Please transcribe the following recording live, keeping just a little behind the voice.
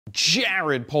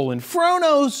Jared Polin,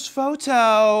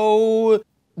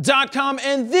 FroKnowsPhoto.com,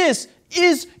 and this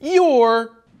is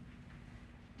your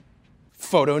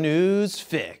Photo News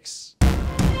Fix.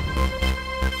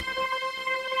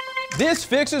 This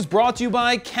fix is brought to you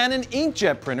by Canon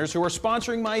inkjet printers, who are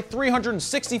sponsoring my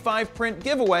 365 print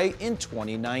giveaway in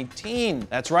 2019.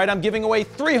 That's right, I'm giving away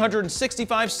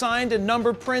 365 signed and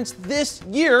numbered prints this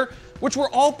year, which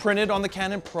were all printed on the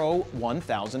Canon PRO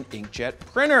 1000 inkjet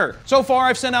printer. So far,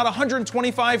 I've sent out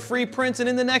 125 free prints, and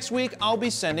in the next week, I'll be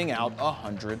sending out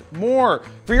 100 more.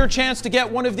 For your chance to get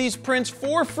one of these prints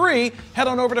for free, head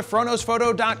on over to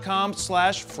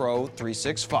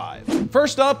FroKnowsPhoto.com/Fro365.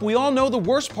 First up, we all know the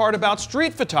worst part about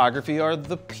street photography are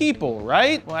the people,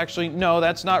 right? Well, actually, no,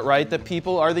 that's not right. The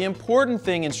people are the important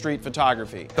thing in street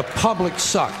photography. The public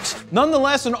sucks.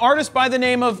 Nonetheless, an artist by the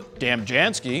name of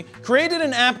Jansky created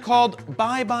an app called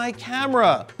Bye Bye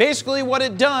Camera. Basically, what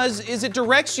it does is it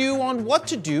directs you on what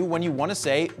to do when you want to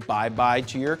say bye-bye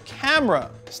to your camera.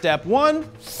 Step 1,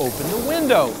 open the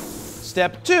window.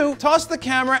 Step 2, toss the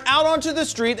camera out onto the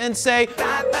street and say,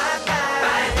 bye, bye, bye.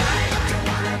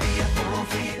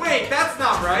 Wait, that's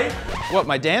not right. What,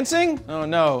 my dancing? Oh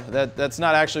no, that's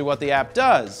not actually what the app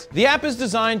does. The app is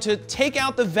designed to take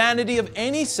out the vanity of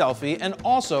any selfie and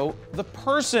also the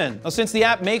person. Now, since the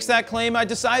app makes that claim, I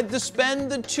decided to spend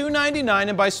the $2.99,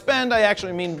 and by spend, I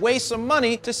actually mean waste some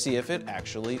money, to see if it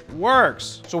actually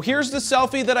works. So here's the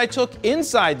selfie that I took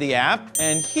inside the app,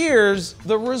 and here's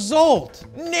the result.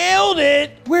 Nailed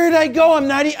it! Where did I go? I'm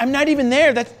not even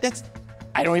there.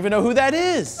 I don't even know who that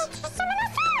is.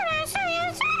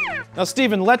 Now,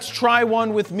 Steven, let's try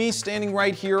one with me standing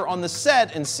right here on the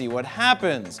set and see what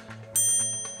happens.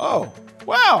 Oh,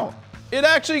 wow. It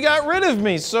actually got rid of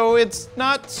me, so it's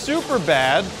not super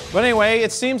bad. But anyway,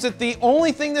 it seems that the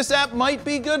only thing this app might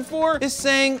be good for is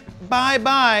saying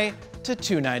bye-bye to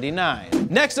 $2.99.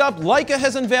 Next up, Leica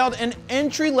has unveiled an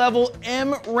entry-level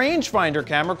M rangefinder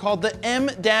camera called the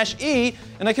M-E,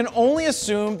 and I can only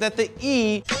assume that the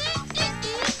E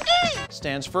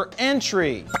stands for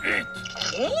entry.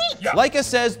 Leica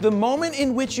says the moment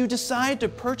in which you decide to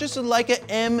purchase a Leica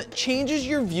M changes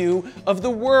your view of the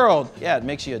world. Yeah, it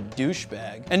makes you a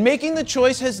douchebag. And making the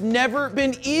choice has never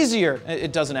been easier.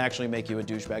 It doesn't actually make you a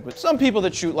douchebag, but some people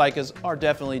that shoot Leicas are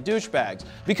definitely douchebags.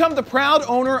 Become the proud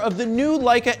owner of the new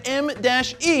Leica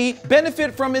M-E,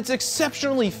 benefit from its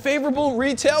exceptionally favorable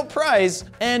retail price,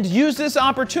 and use this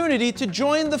opportunity to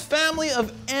join the family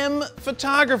of M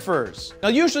photographers. Now,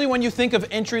 usually when you think of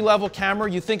entry-level camera,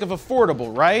 you think of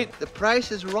affordable, right? The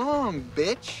price is wrong,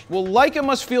 bitch. Well, Leica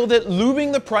must feel that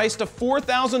lubing the price to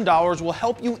 $4,000 will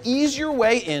help you ease your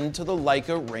way into the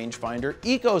Leica rangefinder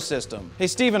ecosystem. Hey,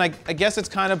 Steven, I guess it's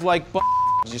kind of like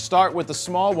you start with the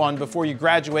small one before you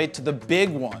graduate to the big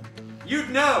one. You'd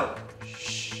know.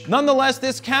 Nonetheless,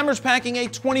 this camera's packing a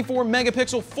 24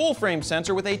 megapixel full frame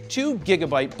sensor with a 2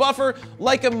 gigabyte buffer,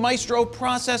 Leica Maestro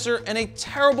processor, and a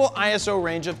terrible ISO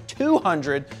range of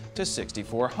 200 to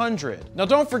 6400. Now,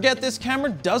 don't forget, this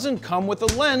camera doesn't come with a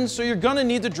lens, so you're gonna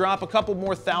need to drop a couple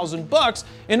more $1,000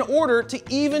 in order to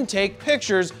even take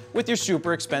pictures with your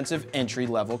super expensive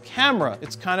entry-level camera.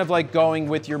 It's kind of like going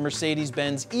with your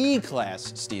Mercedes-Benz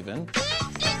E-Class, Steven.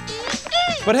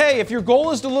 But hey, if your goal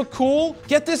is to look cool,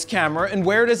 get this camera and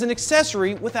wear it as an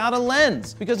accessory without a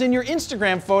lens, because in your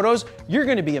Instagram photos, you're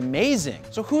gonna be amazing.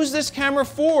 So who's this camera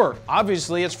for?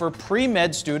 Obviously, it's for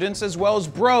pre-med students as well as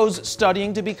bros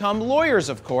studying to become lawyers,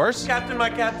 of course. Captain, my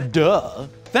captain. Duh.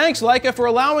 Thanks, Leica, for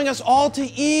allowing us all to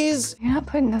ease You're not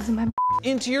putting those in my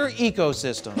into your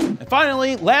ecosystem. And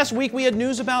finally, last week we had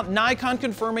news about Nikon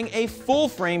confirming a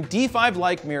full-frame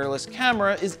D5-like mirrorless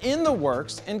camera is in the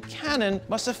works, and Canon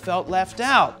must have felt left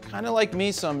out. Kind of like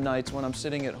me some nights when I'm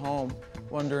sitting at home,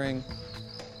 wondering,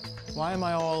 why am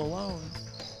I all alone?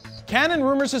 Canon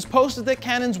Rumors has posted that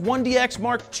Canon's 1DX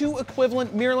Mark II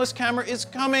equivalent mirrorless camera is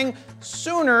coming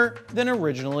sooner than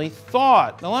originally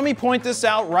thought. Now, let me point this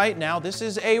out right now. This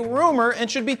is a rumor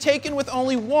and should be taken with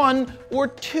only 1 or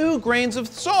 2 grains of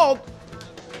salt,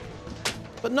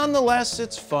 but nonetheless,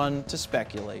 it's fun to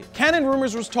speculate. Canon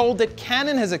Rumors was told that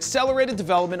Canon has accelerated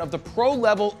development of the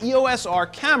pro-level EOS R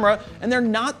camera, and they're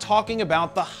not talking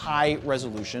about the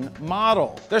high-resolution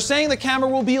model. They're saying the camera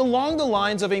will be along the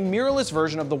lines of a mirrorless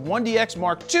version of the 1DX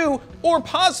Mark II, or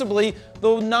possibly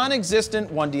the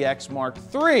non-existent 1DX Mark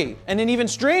III. And in even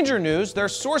stranger news, their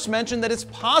source mentioned that it's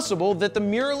possible that the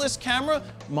mirrorless camera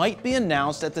might be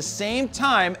announced at the same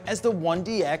time as the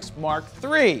 1DX Mark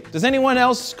III. Does anyone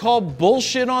else call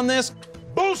bullshit on this?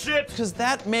 Bullshit! Because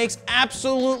that makes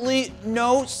absolutely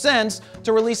no sense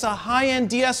to release a high-end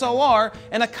DSLR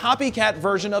and a copycat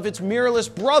version of its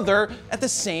mirrorless brother at the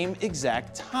same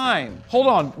exact time. Hold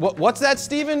on, what's that,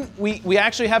 Steven? We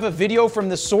actually have a video from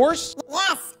the source?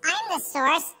 Yes, I'm the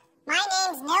source. My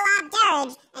name's Noab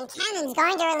Durridge, and Canon's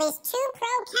going to release 2 Pro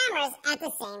cameras at the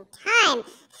same time.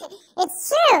 It's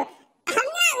true. I'm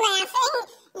not laughing.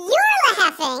 You're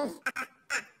laughing.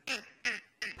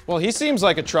 Well, he seems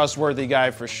like a trustworthy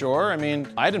guy for sure. I mean,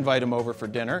 I'd invite him over for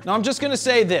dinner. Now, I'm just gonna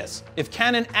say this. If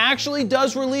Canon actually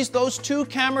does release those 2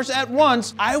 cameras at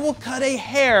once, I will cut a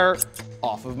hair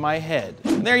off of my head.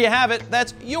 And there you have it.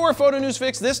 That's your photo news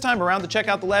fix this time around. To check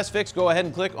out the last fix, go ahead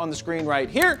and click on the screen right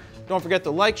here. Don't forget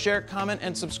to like, share, comment,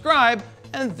 and subscribe.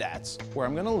 And that's where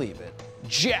I'm gonna leave it.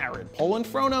 Jared, Polin,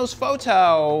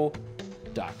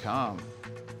 FroKnowsPhoto.com.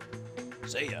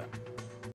 See ya.